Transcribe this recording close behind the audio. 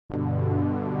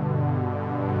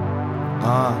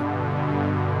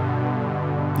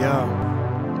Yeah.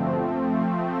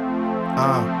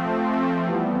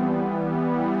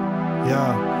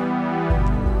 Yeah.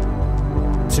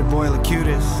 It's your boy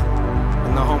Lakutis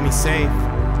and the homie Safe.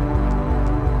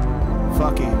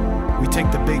 Fuck it, we take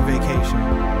the big vacation.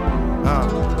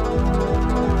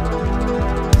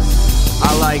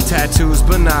 I like tattoos,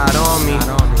 but not on me.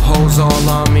 Hoes all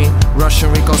on me.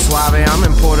 Russian Rico Suave, I'm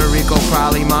in Puerto Rico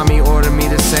probably. Mommy ordered me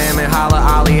the salmon. Holla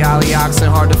Ali oxen,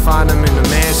 hard to find them in the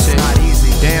mansion. Not easy.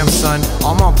 Damn son,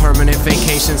 I'm on permanent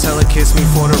vacation. Tell her kiss me,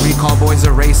 Puerto Rico boys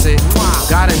erase it.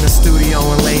 Got in the studio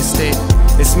and laced it.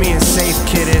 It's me and Safe,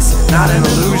 kid, it's not an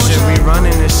illusion. We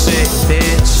running this shit,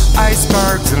 bitch.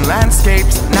 Icebergs and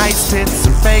landscapes, nice tits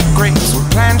and fake grapes. We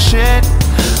plan shit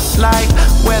like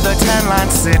where the tan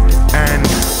lines sit and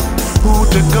who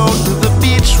to go to the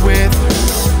beach with.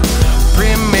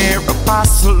 Premier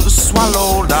apostle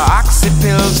swallow the oxy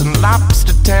pills and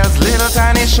lobster tails, little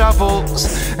tiny shovels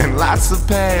and lots of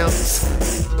pails.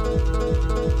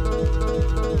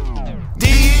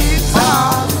 These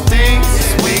are things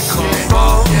we could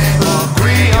both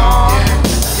agree on.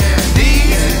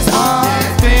 These are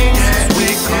things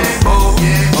we could both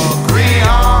agree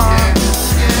on.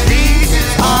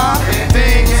 These are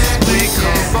things we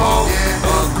could both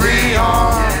agree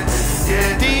on.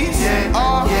 These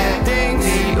are things.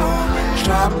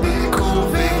 Tropical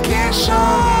vacation.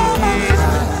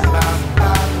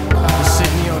 This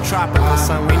shit Neotropical,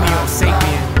 son. We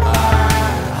Neo-Sapien.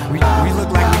 We look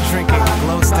like we drinking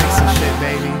glow sticks and shit,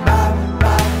 baby.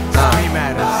 Stream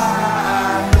at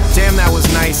us. Damn, that was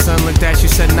nice, son. Looked at you,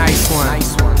 said nice one.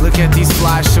 Look at these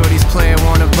fly shorties playing,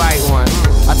 wanna bite one.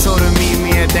 I told her meet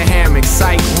me at the hammock,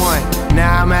 psych one.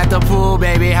 Now I'm at the pool,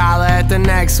 baby, holla at the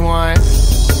next one.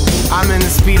 I'm in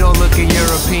the Speedo looking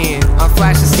European. I'm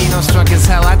flashing Cino, struck as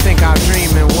hell, I think I'm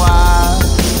dreaming. Why?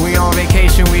 We on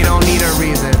vacation, we don't need a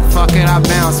reason. Fuck it, I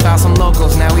bounce, found some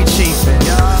locals, now we chiefin'.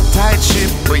 Tight ship,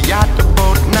 we yacht the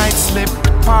boat, night slip.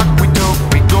 Park we dope,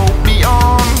 we go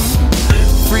beyond.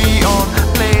 Free on,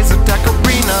 blaze attack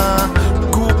arena.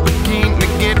 Cool bikini to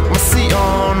get my sea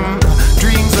on.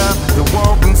 Dreams of the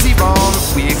Walgreens Yvonne.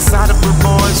 We excitable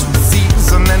boys from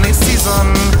season and a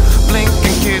season. Blink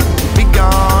and kid, be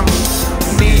gone.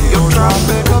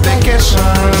 Neotropical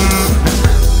vacation.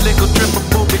 Little triple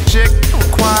booby chick,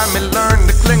 require me learn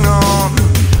to cling on.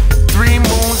 3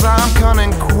 moons, I'm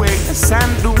coming quick.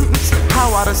 Sand dunes,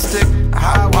 how out of stick,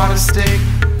 how out of stick.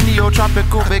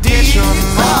 Neotropical vacation.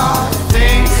 These are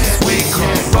things we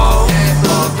could both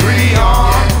agree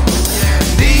on.